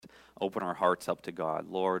open our hearts up to God.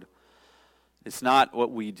 Lord, it's not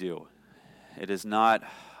what we do. It is not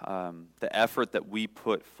the effort that we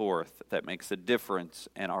put forth that makes a difference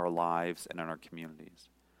in our lives and in our communities.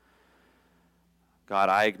 God,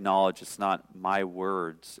 I acknowledge it's not my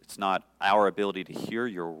words. It's not our ability to hear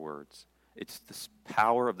your words. It's the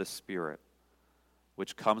power of the Spirit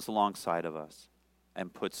which comes alongside of us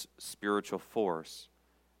and puts spiritual force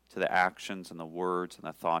to the actions and the words and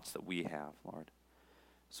the thoughts that we have, Lord.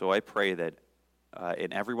 So I pray that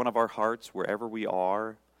in every one of our hearts, wherever we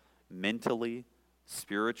are, mentally,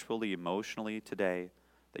 spiritually, emotionally today,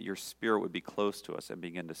 that your Spirit would be close to us and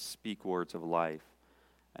begin to speak words of life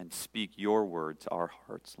and speak your word to our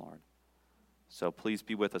hearts, Lord. So please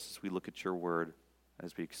be with us as we look at your word,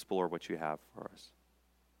 as we explore what you have for us.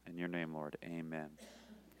 In your name, Lord, amen.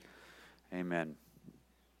 Amen.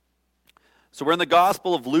 So we're in the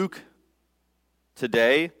Gospel of Luke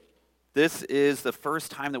today. This is the first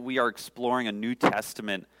time that we are exploring a New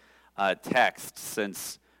Testament text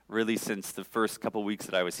since the first couple weeks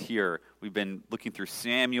that I was here. We've been looking through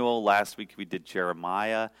Samuel. Last week we did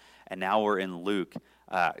Jeremiah, and now we're in Luke.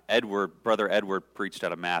 Brother Edward preached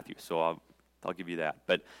out of Matthew, so I'll give you that.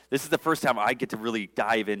 But this is the first time I get to really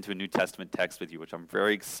dive into a New Testament text with you, which I'm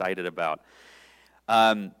very excited about.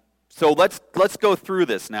 So let's go through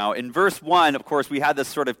this now. In verse 1, of course, we had this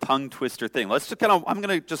sort of tongue twister thing. I'm going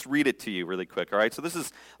to just read it to you really quick, all right? So this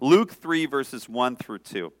is Luke 3, verses 1 through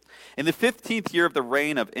 2. In the 15th year of the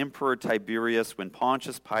reign of Emperor Tiberius, when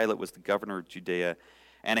Pontius Pilate was the governor of Judea,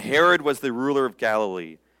 and Herod was the ruler of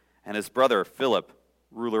Galilee, and his brother Philip,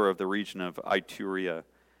 ruler of the region of Iturea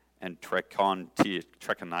and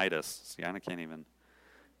Trachonitis. See, I can't even.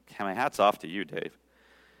 My hat's off to you, Dave.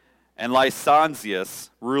 And Lysanias,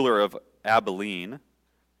 ruler of Abilene,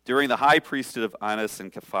 during the high priesthood of Annas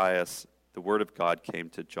and Caiaphas, the word of God came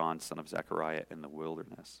to John, son of Zechariah, in the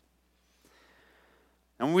wilderness.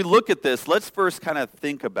 And when we look at this, let's first kind of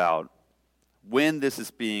think about when this is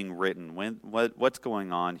being written, what's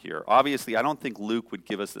going on here. Obviously, I don't think Luke would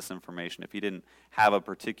give us this information if he didn't have a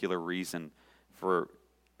particular reason for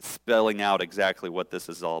spelling out exactly what this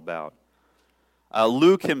is all about.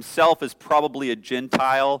 Luke himself is probably a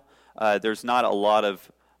Gentile. There's not a lot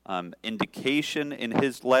of indication in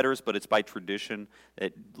his letters, but it's by tradition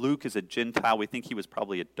that Luke is a Gentile. We think he was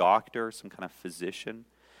probably a doctor, some kind of physician,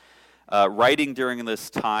 writing during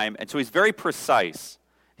this time. And so he's very precise.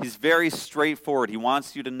 He's very straightforward. He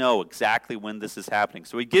wants you to know exactly when this is happening.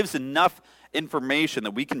 So he gives enough information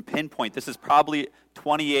that we can pinpoint this is probably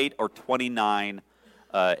 28 or 29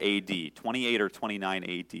 AD. 28 or 29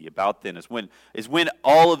 AD, about then, is when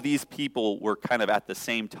all of these people were kind of at the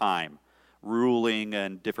same time ruling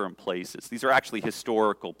in different places. These are actually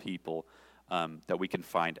historical people that we can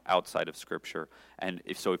find outside of Scripture. And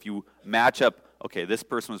if you match up, okay, this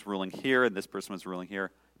person was ruling here and this person was ruling here,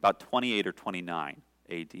 about 28 or 29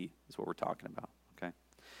 AD is what we're talking about, okay?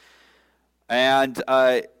 And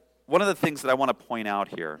one of the things that I want to point out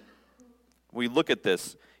here, we look at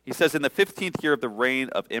this, he says, in the 15th year of the reign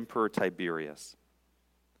of Emperor Tiberius.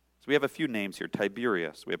 So we have a few names here.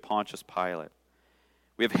 Tiberius, we have Pontius Pilate.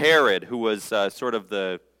 We have Herod, who was he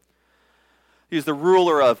was the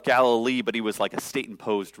ruler of Galilee, but he was like a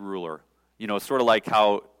state-imposed ruler. You know, sort of like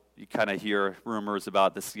how you kind of hear rumors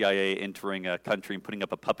about the CIA entering a country and putting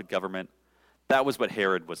up a puppet government. That was what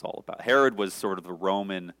Herod was all about. Herod was sort of the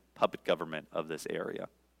Roman puppet government of this area,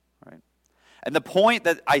 right? And the point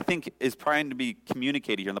that I think is trying to be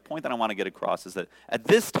communicated here, and the point that I want to get across, is that at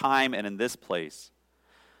this time and in this place,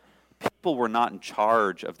 people were not in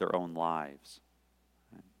charge of their own lives.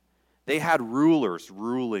 They had rulers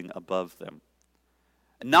ruling above them,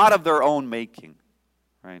 not of their own making,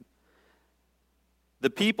 right? The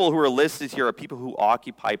people who are listed here are people who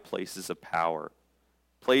occupy places of power,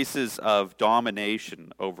 places of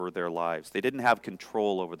domination over their lives. They didn't have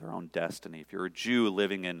control over their own destiny. If you're a Jew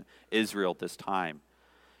living in Israel at this time,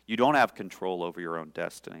 you don't have control over your own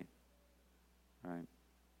destiny, right?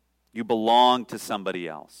 You belong to somebody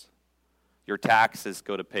else. Your taxes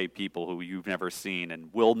go to pay people who you've never seen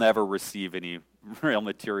and will never receive any real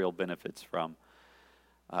material benefits from.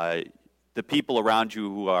 The people around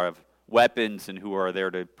you who have weapons and who are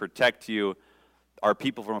there to protect you are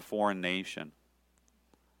people from a foreign nation.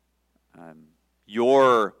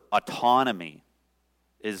 Your autonomy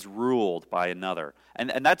is ruled by another.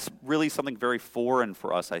 And that's really something very foreign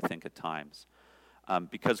for us, I think, at times.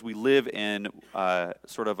 Because we live in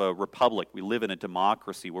sort of a republic. We live in a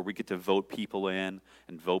democracy where we get to vote people in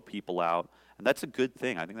and vote people out. And that's a good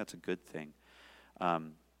thing. I think that's a good thing.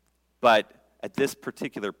 But at this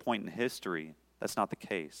particular point in history, that's not the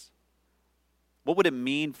case. What would it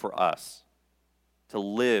mean for us to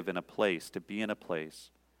live in a place, to be in a place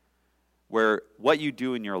where what you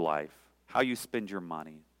do in your life, how you spend your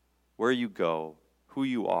money, where you go, who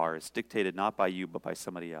you are is dictated not by you but by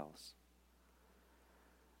somebody else.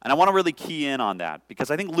 And I want to really key in on that because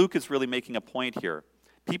I think Luke is really making a point here.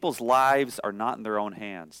 People's lives are not in their own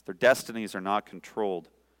hands. Their destinies are not controlled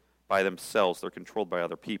by themselves. They're controlled by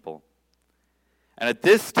other people. And at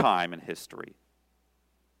this time in history,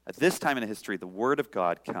 the word of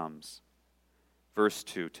God comes, verse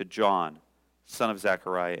 2, to John, son of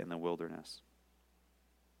Zechariah in the wilderness.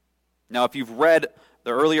 Now, if you've read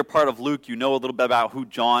the earlier part of Luke, you know a little bit about who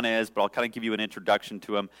John is, but I'll kind of give you an introduction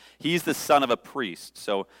to him. He's the son of a priest.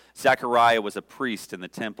 So Zechariah was a priest in the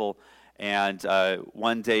temple, and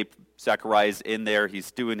one day Zechariah's in there,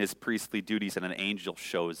 he's doing his priestly duties, and an angel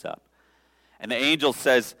shows up. And the angel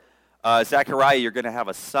says, Zechariah, you're going to have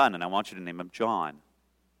a son, and I want you to name him John.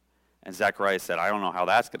 And Zechariah said, I don't know how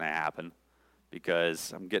that's going to happen,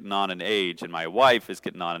 because I'm getting on in age, and my wife is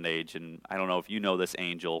getting on in age, and I don't know if you know this,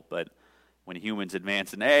 angel, but when humans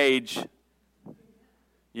advance in age,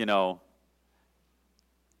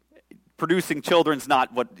 producing children's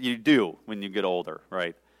not what you do when you get older,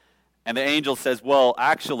 right? And the angel says, well,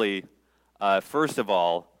 actually, first of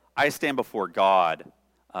all, I stand before God,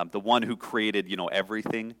 the one who created,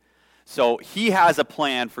 everything. So he has a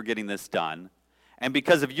plan for getting this done. And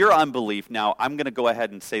because of your unbelief, now I'm going to go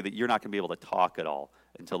ahead and say that you're not going to be able to talk at all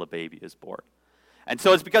until the baby is born. And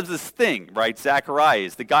so it's because of this thing, right? Zechariah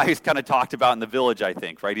is the guy who's kind of talked about in the village, I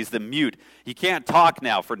think, right? He's the mute. He can't talk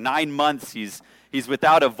now. For 9 months, he's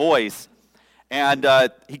without a voice. And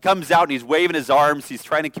he comes out and he's waving his arms. He's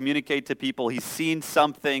trying to communicate to people. He's seen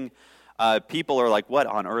something. People are like, what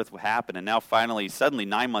on earth happened? And now finally, suddenly,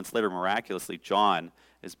 9 months later, miraculously, John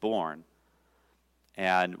is born.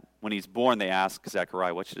 And when he's born, they ask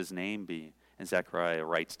Zechariah, what should his name be? And Zechariah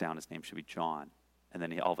writes down his name should be John. And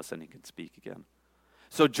then all of a sudden he can speak again.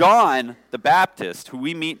 So John the Baptist, who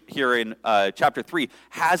we meet here in chapter 3,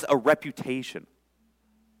 has a reputation.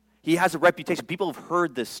 He has a reputation. People have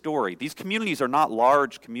heard this story. These communities are not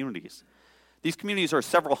large communities. These communities are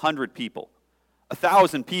several hundred people.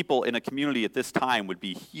 1,000 people in a community at this time would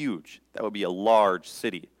be huge. That would be a large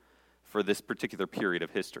city for this particular period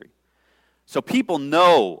of history. So people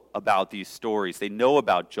know about these stories. They know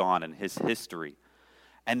about John and his history.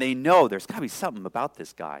 And they know there's got to be something about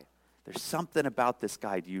this guy. There's something about this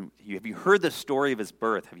guy. Have you heard the story of his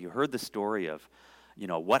birth? Have you heard the story of,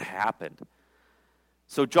 what happened?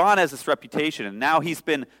 So John has this reputation, and now he's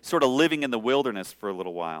been sort of living in the wilderness for a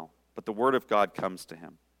little while. But the word of God comes to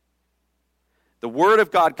him. The word of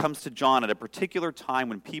God comes to John at a particular time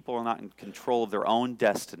when people are not in control of their own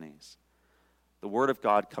destinies. The word of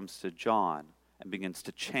God comes to John and begins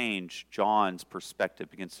to change John's perspective,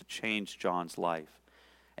 begins to change John's life.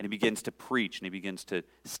 And he begins to preach, and he begins to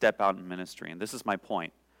step out in ministry. And this is my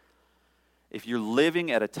point. If you're living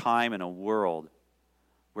at a time in a world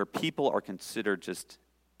where people are considered just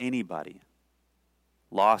anybody,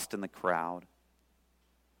 lost in the crowd,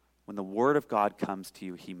 when the word of God comes to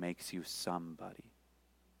you, he makes you somebody.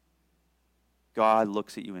 God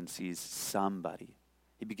looks at you and sees somebody.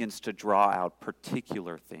 He begins to draw out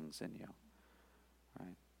particular things in you.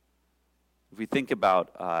 Right? If we think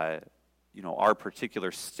about our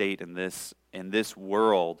particular state in this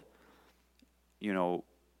world,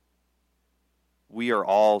 we are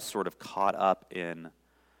all sort of caught up in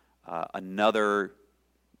another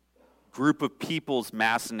group of people's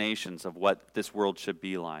machinations of what this world should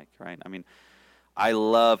be like, right? I mean, I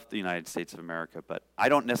love the United States of America, but I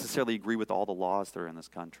don't necessarily agree with all the laws that are in this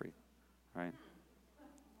country, right?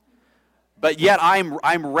 But yet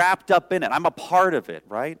I'm wrapped up in it. I'm a part of it,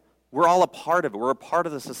 right? We're all a part of it. We're a part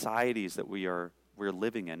of the societies that we're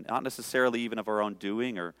living in, not necessarily even of our own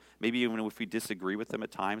doing, or maybe even if we disagree with them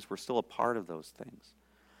at times, we're still a part of those things.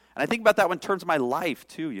 And I think about that in terms of my life,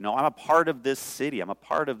 too. I'm a part of this city. I'm a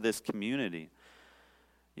part of this community.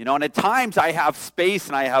 And at times I have space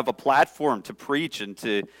and I have a platform to preach and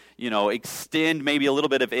to, extend maybe a little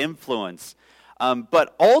bit of influence.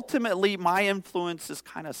 But ultimately, my influence is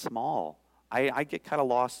kind of small. I get kind of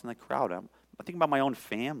lost in the crowd. I'm thinking about my own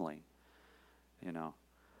family,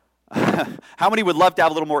 How many would love to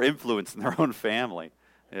have a little more influence in their own family?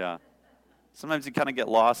 Yeah. Sometimes you kind of get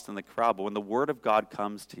lost in the crowd, but when the Word of God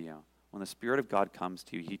comes to you, when the Spirit of God comes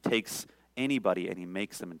to you, He takes anybody and He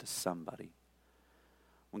makes them into somebody.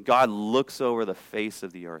 When God looks over the face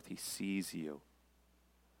of the earth, He sees you.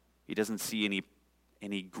 He doesn't see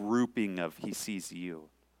any grouping of, He sees you.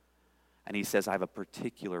 And He says, I have a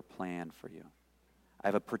particular plan for you. I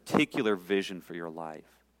have a particular vision for your life.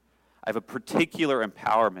 I have a particular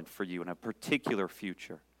empowerment for you and a particular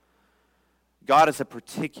future. God is a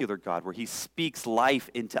particular God where he speaks life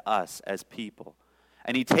into us as people.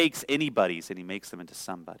 And he takes anybody's and he makes them into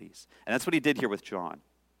somebody's. And that's what he did here with John.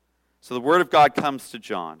 So the word of God comes to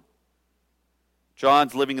John.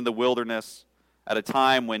 John's living in the wilderness at a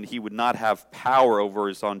time when he would not have power over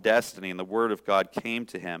his own destiny, and the word of God came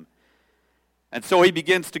to him. And so he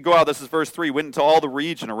begins to go out. This is verse 3. Went into all the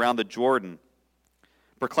region around the Jordan,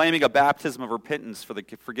 proclaiming a baptism of repentance for the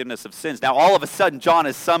forgiveness of sins. Now all of a sudden, John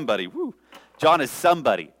is somebody. Woo. John is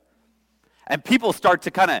somebody. And people start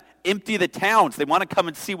to kind of empty the towns. They want to come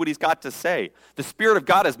and see what he's got to say. The Spirit of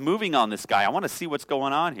God is moving on this guy. I want to see what's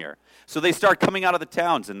going on here. So they start coming out of the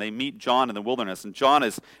towns, and they meet John in the wilderness. And John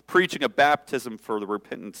is preaching a baptism for the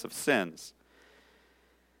repentance of sins.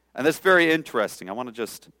 And that's very interesting. I want to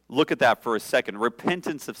just look at that for a second.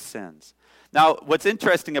 Repentance of sins. Now, what's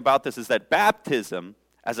interesting about this is that baptism,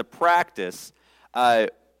 as a practice,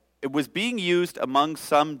 it was being used among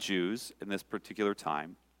some Jews in this particular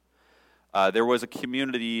time. There was a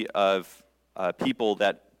community of people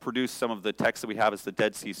that produced some of the texts that we have as the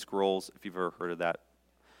Dead Sea Scrolls, if you've ever heard of that.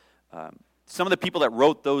 Some of the people that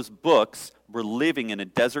wrote those books were living in a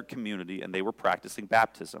desert community, and they were practicing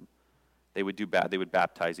baptism. They would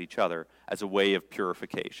baptize each other as a way of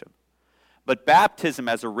purification. But baptism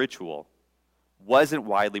as a ritual wasn't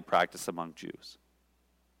widely practiced among Jews,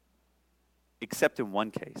 except in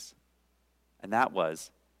one case, and that was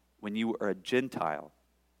when you were a Gentile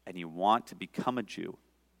and you want to become a Jew,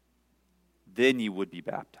 then you would be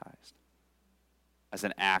baptized as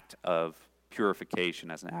an act of purification,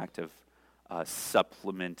 as an act of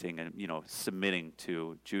supplementing and submitting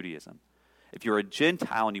to Judaism. If you're a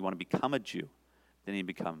Gentile and you want to become a Jew, then you're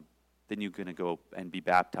going to go and be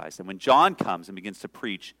baptized. And when John comes and begins to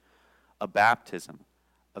preach a baptism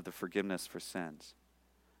of the forgiveness for sins,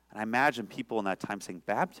 and I imagine people in that time saying,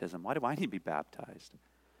 baptism? Why do I need to be baptized?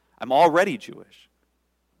 I'm already Jewish.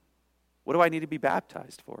 What do I need to be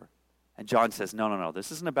baptized for? And John says, no.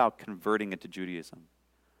 This isn't about converting into Judaism.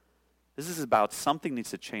 This is about something needs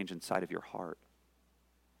to change inside of your heart.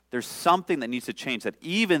 There's something that needs to change, that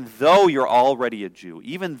even though you're already a Jew,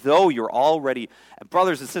 even though you're already,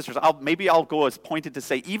 brothers and sisters, maybe I'll go as pointed to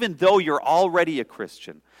say, even though you're already a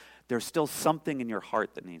Christian, there's still something in your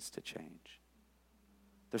heart that needs to change.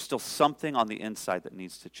 There's still something on the inside that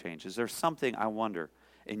needs to change. Is there something, I wonder,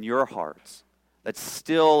 in your hearts that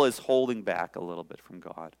still is holding back a little bit from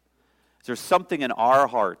God? Is there something in our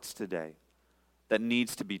hearts today that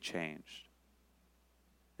needs to be changed?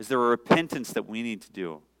 Is there a repentance that we need to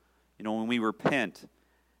do? When we repent,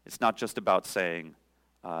 it's not just about saying,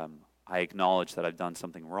 I acknowledge that I've done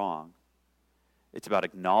something wrong. It's about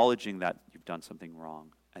acknowledging that you've done something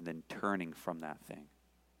wrong and then turning from that thing.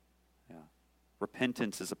 Yeah.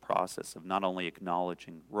 Repentance is a process of not only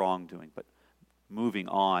acknowledging wrongdoing, but moving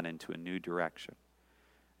on into a new direction,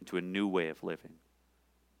 into a new way of living.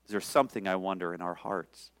 Is there something, I wonder, in our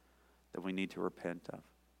hearts that we need to repent of?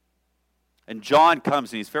 And John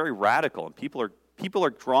comes and he's very radical, and people are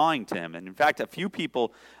drawing to him. And in fact, a few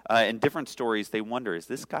people in different stories, they wonder, is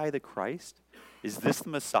this guy the Christ? Is this the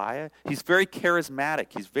Messiah? He's very charismatic.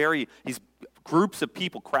 He's groups of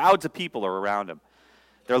people, crowds of people are around him.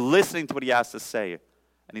 They're listening to what he has to say.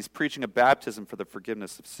 And he's preaching a baptism for the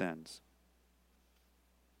forgiveness of sins.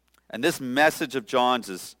 And this message of John's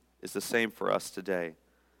is the same for us today.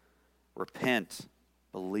 Repent,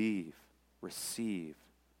 believe, receive,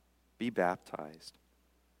 be baptized.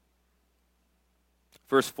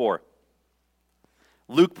 Verse 4.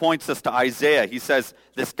 Luke points us to Isaiah. He says,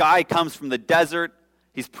 this guy comes from the desert.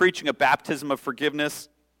 He's preaching a baptism of forgiveness.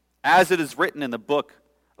 As it is written in the book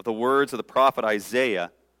of the words of the prophet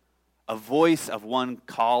Isaiah, a voice of one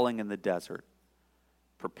calling in the desert,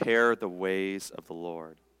 prepare the ways of the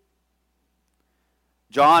Lord.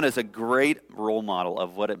 John is a great role model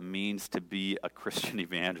of what it means to be a Christian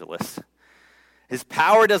evangelist. His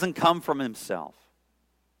power doesn't come from himself.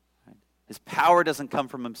 His power doesn't come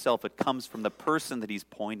from himself. It comes from the person that he's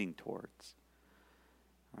pointing towards.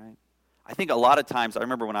 Right? I think a lot of times, I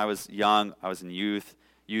remember when I was young, I was in youth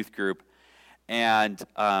group, and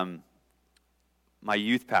my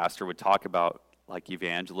youth pastor would talk about like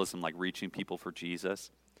evangelism, like reaching people for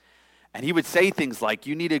Jesus. And he would say things like,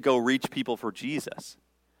 you need to go reach people for Jesus.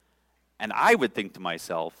 And I would think to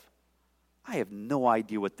myself, I have no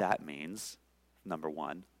idea what that means, number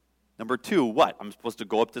one. Number two, what? I'm supposed to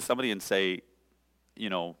go up to somebody and say,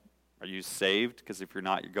 are you saved? Because if you're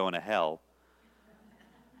not, you're going to hell.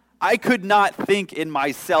 I could not think in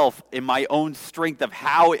myself, in my own strength, of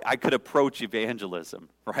how I could approach evangelism,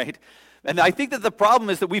 right? And I think that the problem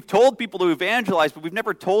is that we've told people to evangelize, but we've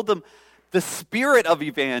never told them the spirit of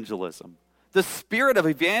evangelism, The spirit of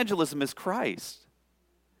evangelism is Christ.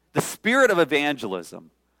 The spirit of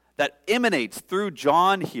evangelism that emanates through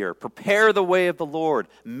John here, prepare the way of the Lord,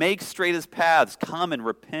 make straight his paths, come and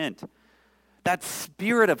repent. That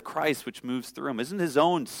spirit of Christ which moves through him isn't his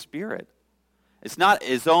own spirit. It's not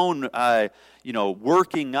his own,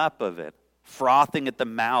 working up of it, frothing at the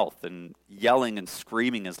mouth and yelling and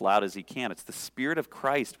screaming as loud as he can. It's the Spirit of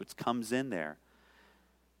Christ which comes in there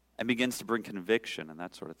and begins to bring conviction and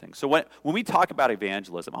that sort of thing. So when we talk about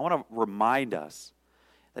evangelism, I want to remind us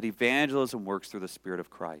that evangelism works through the Spirit of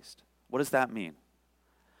Christ. What does that mean?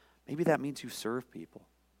 Maybe that means you serve people.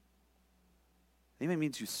 Maybe it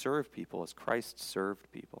means you serve people as Christ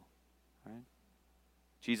served people, right?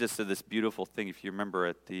 Jesus said this beautiful thing, if you remember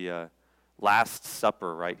at the Last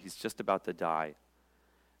Supper, right? He's just about to die.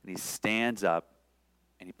 And he stands up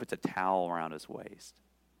and he puts a towel around his waist.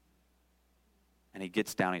 And he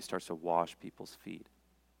gets down and he starts to wash people's feet.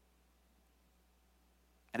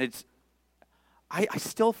 And I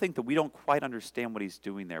still think that we don't quite understand what he's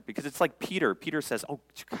doing there, because it's like Peter. Peter says, oh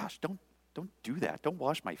gosh, don't do that. Don't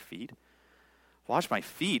wash my feet. Wash my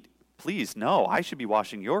feet? Please, no. I should be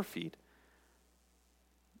washing your feet.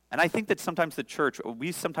 And I think that sometimes the church,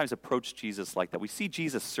 we sometimes approach Jesus like that. We see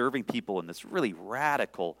Jesus serving people in this really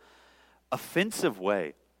radical, offensive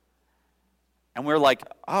way. And we're like,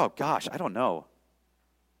 oh gosh, I don't know.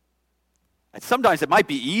 And sometimes it might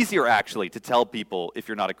be easier actually to tell people if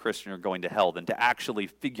you're not a Christian you're going to hell than to actually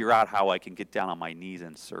figure out how I can get down on my knees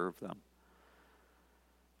and serve them.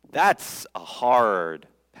 That's a hard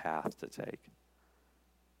path to take.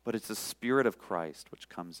 But it's the Spirit of Christ which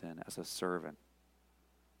comes in as a servant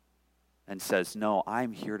and says, no,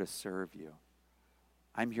 I'm here to serve you.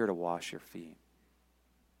 I'm here to wash your feet.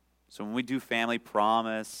 So when we do Family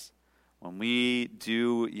Promise, when we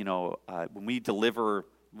do, when we deliver,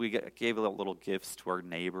 we gave little gifts to our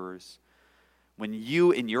neighbors. When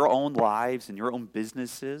you, in your own lives, in your own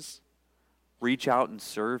businesses, reach out and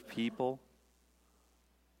serve people,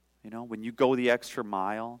 when you go the extra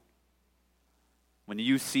mile, when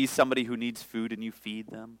you see somebody who needs food and you feed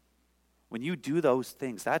them, when you do those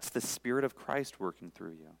things, that's the Spirit of Christ working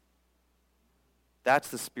through you. That's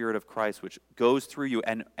the Spirit of Christ which goes through you.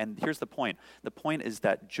 And here's the point. The point is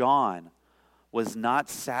that John was not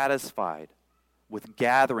satisfied with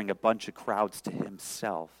gathering a bunch of crowds to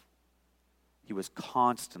himself. He was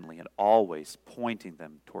constantly and always pointing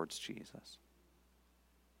them towards Jesus.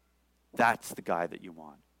 That's the guy that you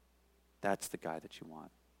want. That's the guy that you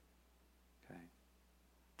want. Okay?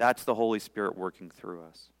 That's the Holy Spirit working through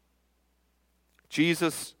us.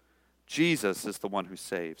 Jesus is the one who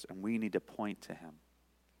saves, and we need to point to him.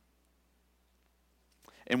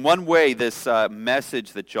 In one way, this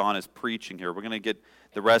message that John is preaching here, we're going to get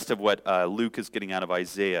the rest of what Luke is getting out of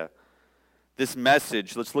Isaiah. This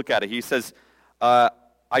message, let's look at it. He says,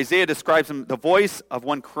 Isaiah describes him, the voice of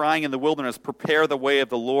one crying in the wilderness, prepare the way of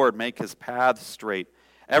the Lord, make his paths straight.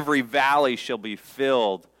 Every valley shall be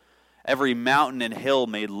filled, every mountain and hill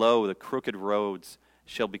made low, the crooked roads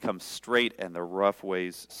shall become straight and the rough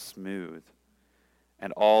ways smooth,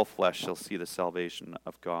 and all flesh shall see the salvation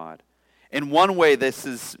of God. In one way, this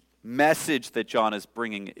is message that John is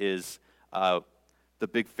bringing is, the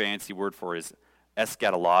big fancy word for is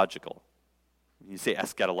eschatological. You say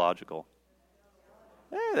eschatological.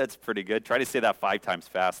 That's pretty good. Try to say that 5 times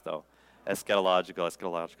fast, though. Eschatological,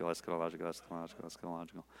 eschatological, eschatological,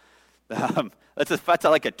 eschatological, eschatological. That's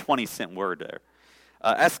like a 20-cent word there.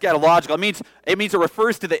 Eschatological, it means it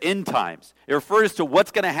refers to the end times. It refers to what's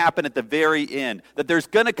going to happen at the very end. That there's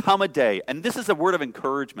going to come a day, and this is a word of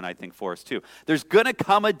encouragement, I think, for us too. There's going to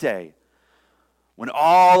come a day when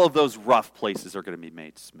all of those rough places are going to be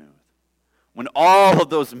made smooth. When all of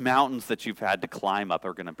those mountains that you've had to climb up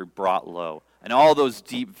are going to be brought low. And all those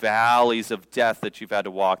deep valleys of death that you've had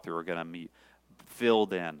to walk through are going to be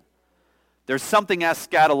filled in. There's something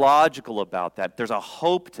eschatological about that. There's a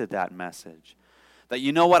hope to that message. That,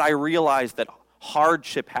 you know what, I realize that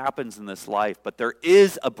hardship happens in this life, but there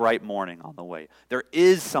is a bright morning on the way. There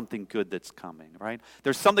is something good that's coming, right?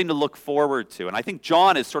 There's something to look forward to. And I think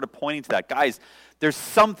John is sort of pointing to that. Guys, there's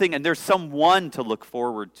something and there's someone to look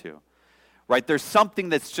forward to, right? There's something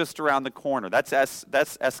that's just around the corner. That's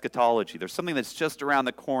eschatology. There's something that's just around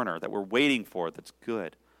the corner that we're waiting for that's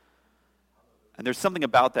good. And there's something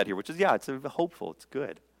about that here, which is, it's hopeful, it's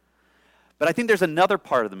good. But I think there's another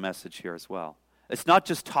part of the message here as well. It's not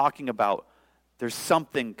just talking about there's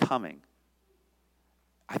something coming.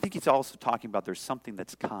 I think he's also talking about there's something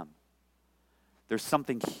that's come. There's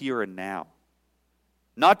something here and now.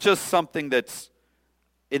 Not just something that's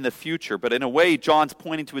in the future, but in a way, John's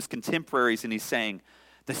pointing to his contemporaries and he's saying,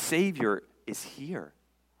 the Savior is here.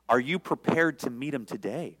 Are you prepared to meet him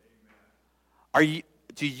today?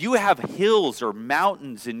 Do you have hills or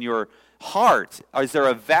mountains in your heart? Is there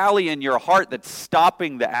a valley in your heart that's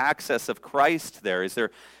stopping the access of Christ there? Is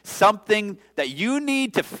there something that you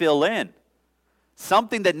need to fill in?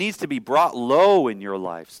 Something that needs to be brought low in your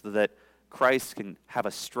life so that Christ can have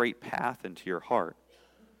a straight path into your heart?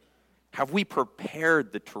 Have we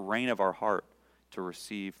prepared the terrain of our heart to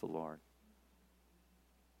receive the Lord?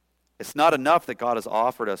 It's not enough that God has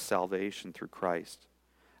offered us salvation through Christ.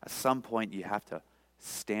 At some point, you have to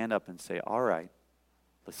stand up and say, all right,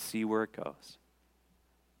 let's see where it goes.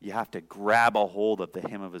 You have to grab a hold of the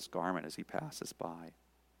hem of his garment as he passes by.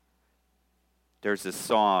 There's this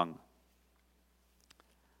song.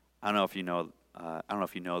 I don't know if you know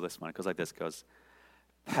this one. It goes like this. It goes,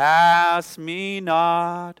 pass me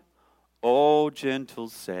not, O gentle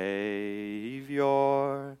Savior.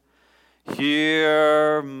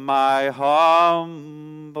 Hear my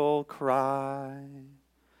humble cry.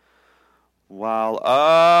 While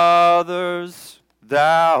others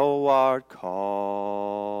thou art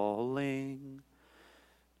calling,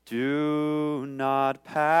 do not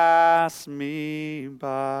pass me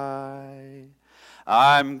by.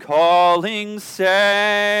 I'm calling Savior,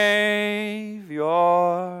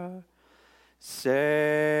 Savior.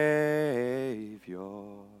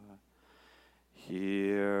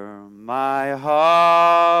 Hear my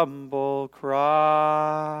humble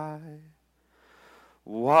cry.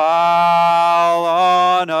 While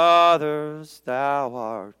on others thou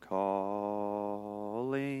art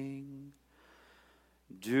calling,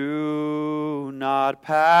 do not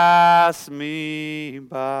pass me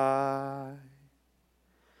by.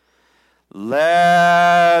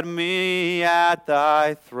 Let me at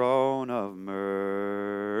thy throne of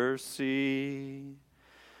mercy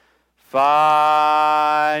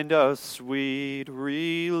find a sweet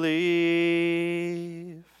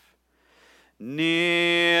relief.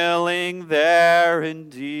 Kneeling there in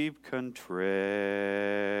deep contrition,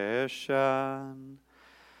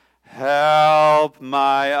 help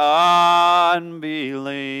my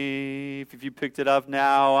unbelief. If you picked it up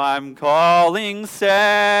now, I'm calling Savior,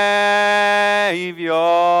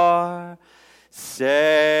 Savior.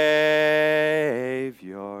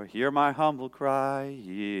 Hear my humble cry,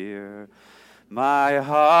 hear my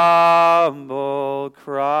humble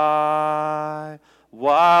cry.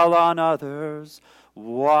 While on others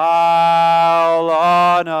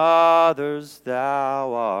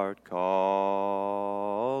thou art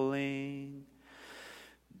calling,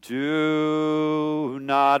 do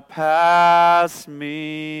not pass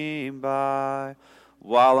me by.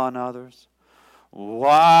 While on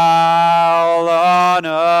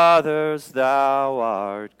others thou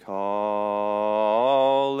art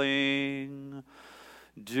calling,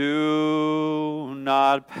 do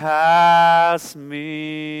not pass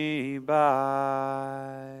me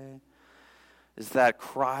by. Is that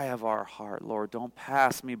cry of our heart, Lord, don't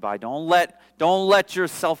pass me by. Don't let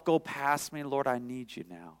yourself go past me, Lord. I need you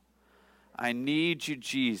now. I need you,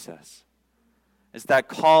 Jesus. Is that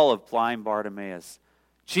call of blind Bartimaeus?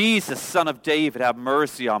 Jesus, Son of David, have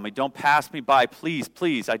mercy on me. Don't pass me by, please,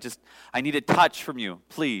 please. I need a touch from you,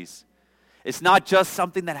 please. It's not just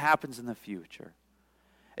something that happens in the future.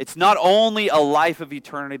 It's not only a life of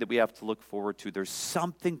eternity that we have to look forward to. There's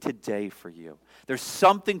something today for you. There's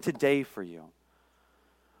something today for you.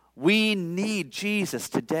 We need Jesus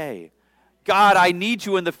today. God, I need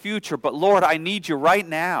you in the future, but Lord, I need you right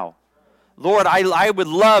now. Lord, I would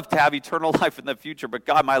love to have eternal life in the future, but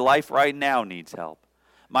God, my life right now needs help.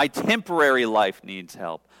 My temporary life needs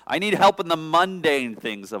help. I need help in the mundane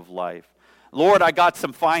things of life. Lord, I got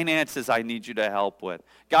some finances I need you to help with.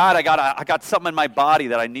 God, I got something in my body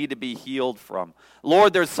that I need to be healed from.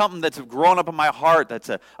 Lord, there's something that's grown up in my heart that's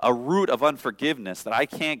a root of unforgiveness that I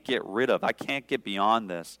can't get rid of. I can't get beyond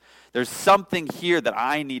this. There's something here that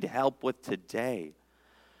I need help with today.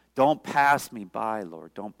 Don't pass me by,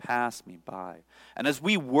 Lord. Don't pass me by. And as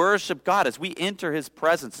we worship God, as we enter his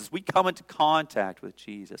presence, as we come into contact with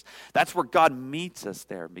Jesus, that's where God meets us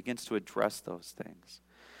there and begins to address those things.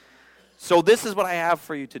 So this is what I have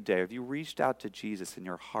for you today. Have you reached out to Jesus in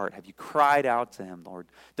your heart? Have you cried out to him, Lord?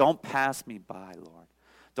 Don't pass me by, Lord.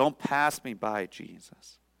 Don't pass me by,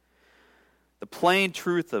 Jesus. The plain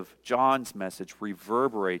truth of John's message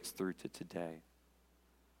reverberates through to today.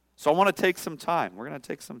 So I want to take some time. We're going to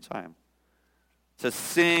take some time to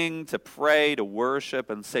sing, to pray, to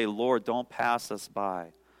worship, and say, Lord, don't pass us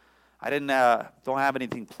by. I don't have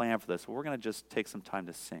anything planned for this, but we're going to just take some time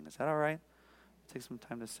to sing. Is that all right? Take some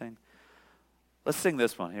time to sing. Let's sing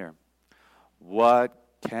this one here. What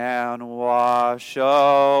can wash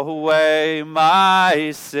away my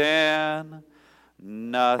sin?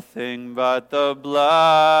 Nothing but the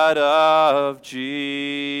blood of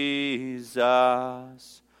Jesus.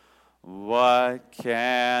 What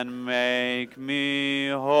can make me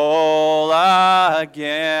whole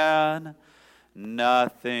again?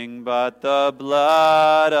 Nothing but the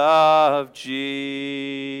blood of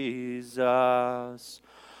Jesus.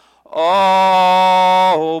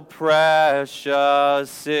 Oh,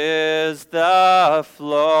 precious is the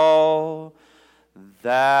flow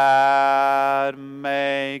that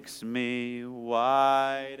makes me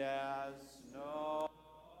white as snow.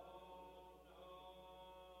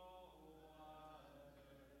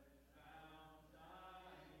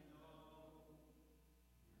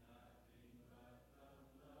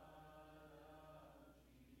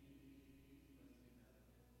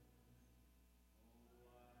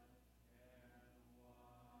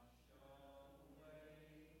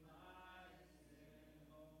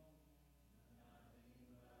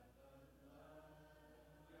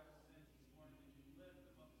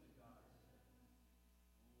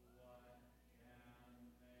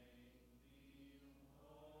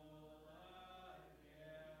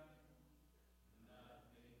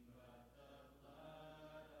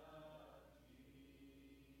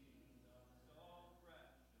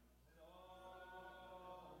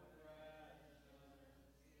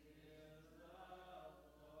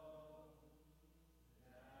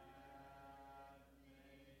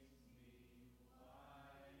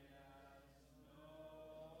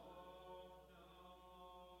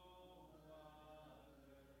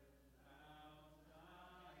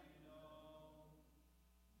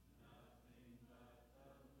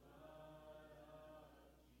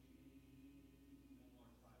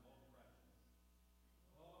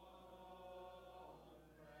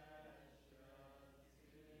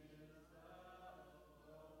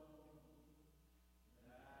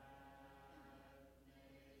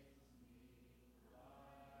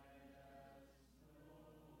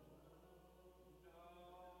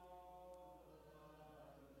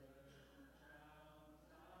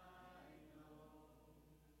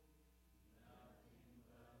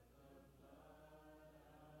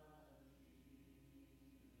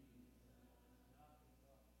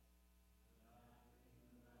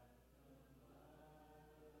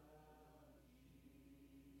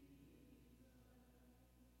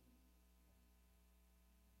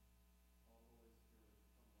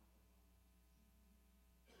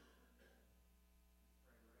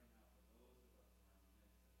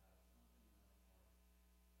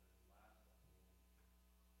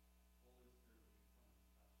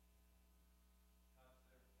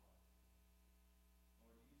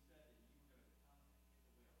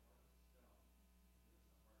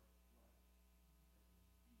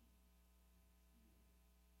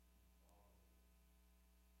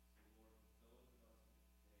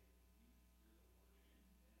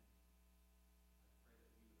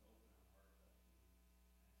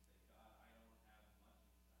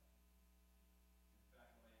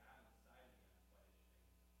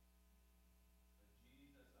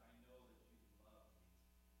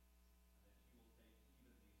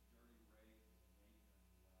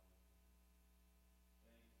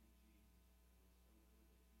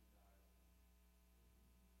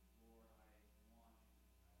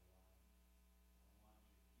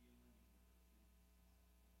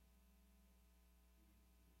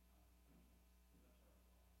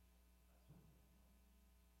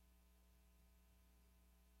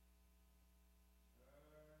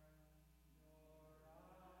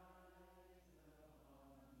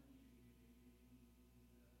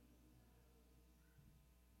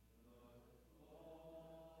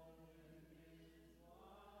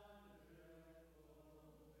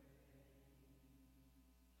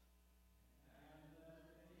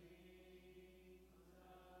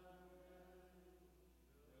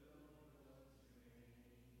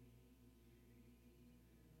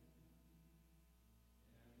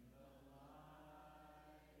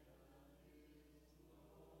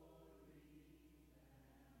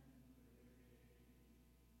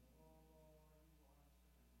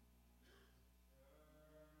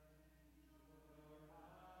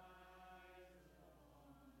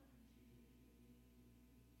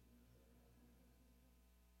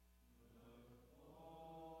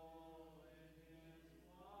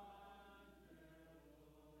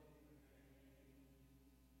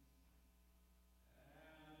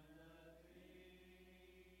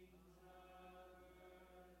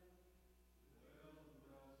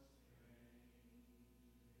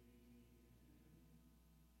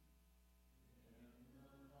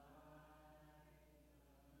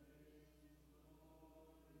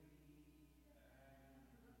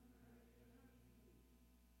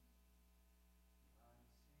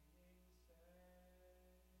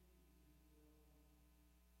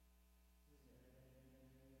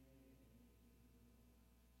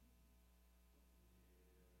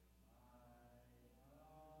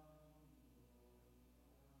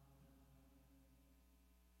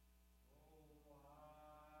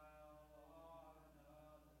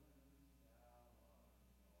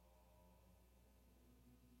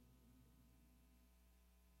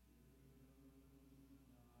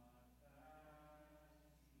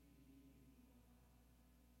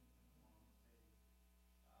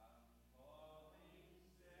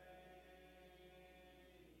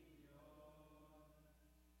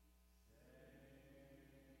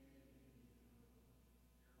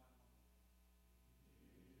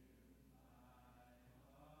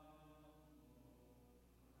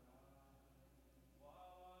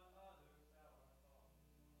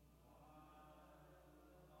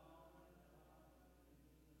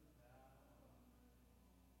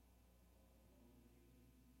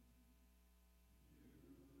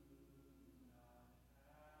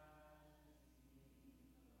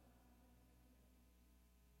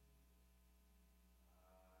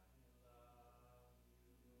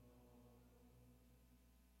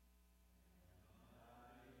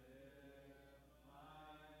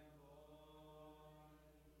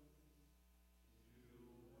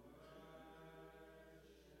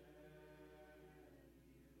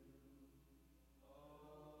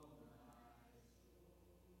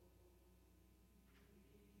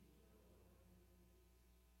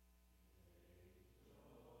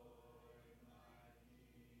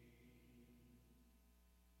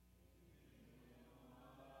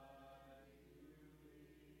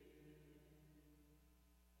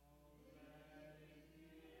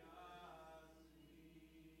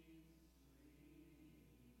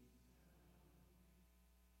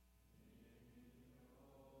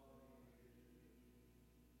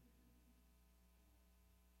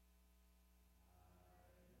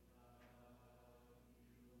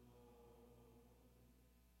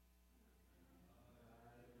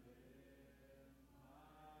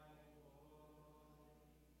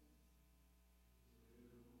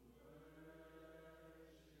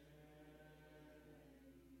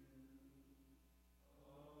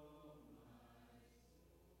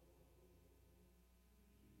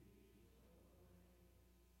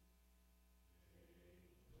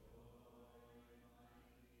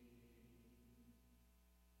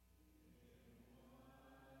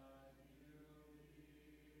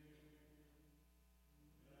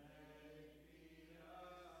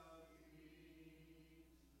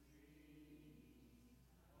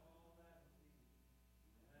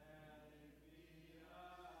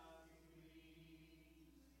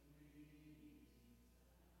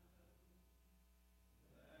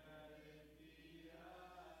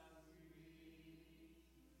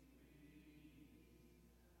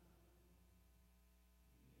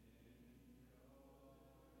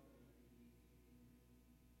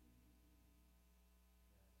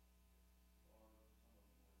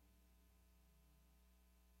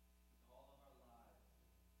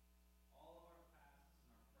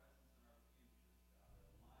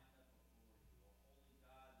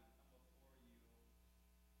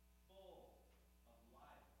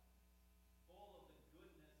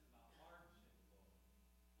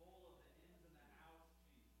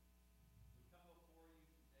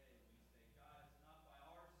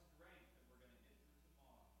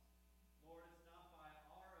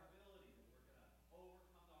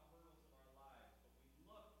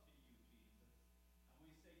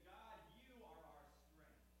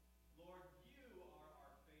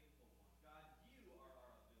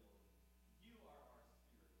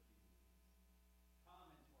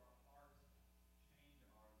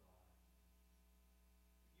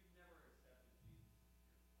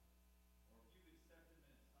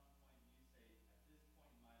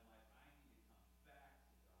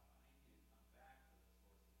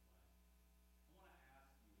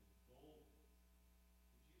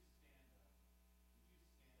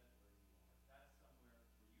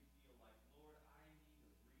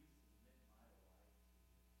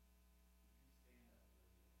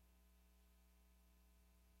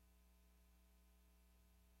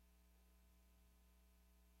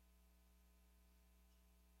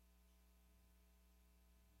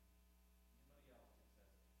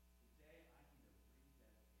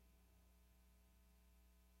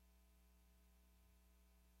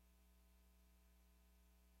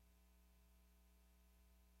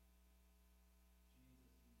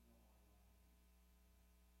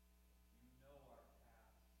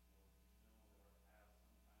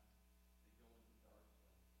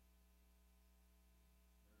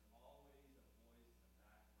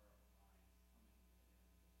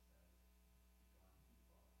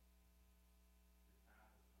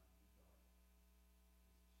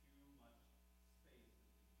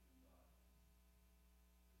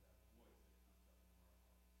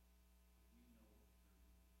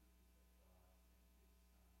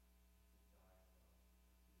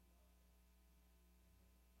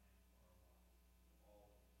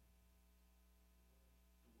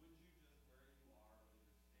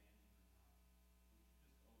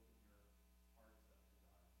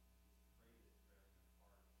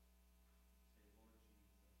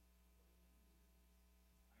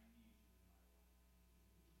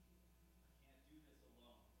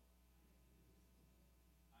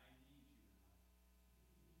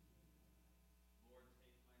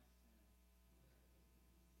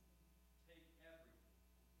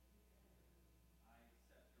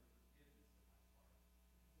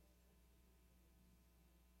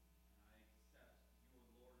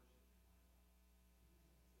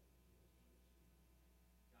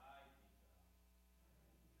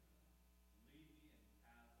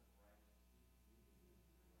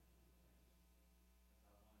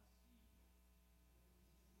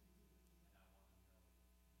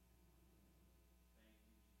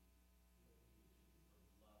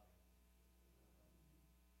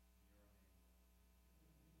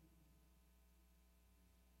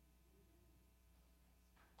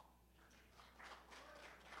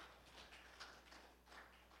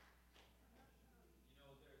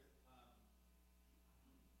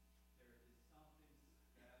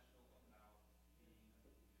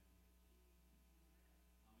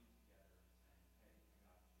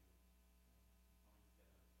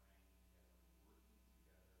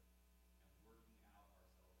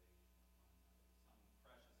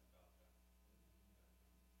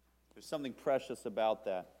 There's something precious about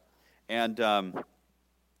that. And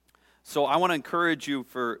so I want to encourage you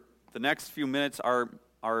for the next few minutes.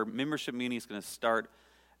 Our membership meeting is going to start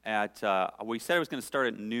at, we said it was going to start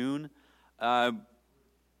at noon.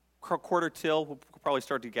 Quarter till, we'll probably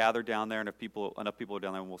start to gather down there, and if enough people are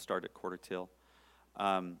down there, we'll start at quarter till.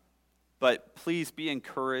 But please be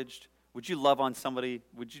encouraged. Would you love on somebody?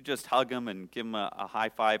 Would you just hug them and give them a high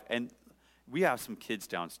five? And we have some kids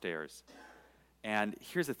downstairs. And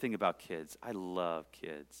here's the thing about kids. I love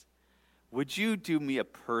kids. Would you do me a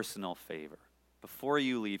personal favor? Before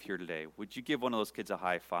you leave here today, would you give one of those kids a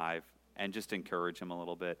high five and just encourage them a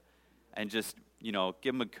little bit? And just, give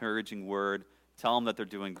them an encouraging word. Tell them that they're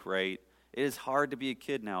doing great. It is hard to be a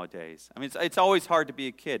kid nowadays. I mean, it's always hard to be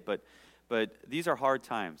a kid, but these are hard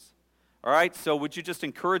times. All right, so would you just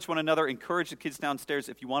encourage one another, encourage the kids downstairs.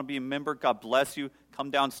 If you want to be a member, God bless you. Come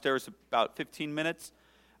downstairs about 15 minutes.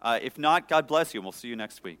 If not, God bless you, and we'll see you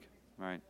next week. All right.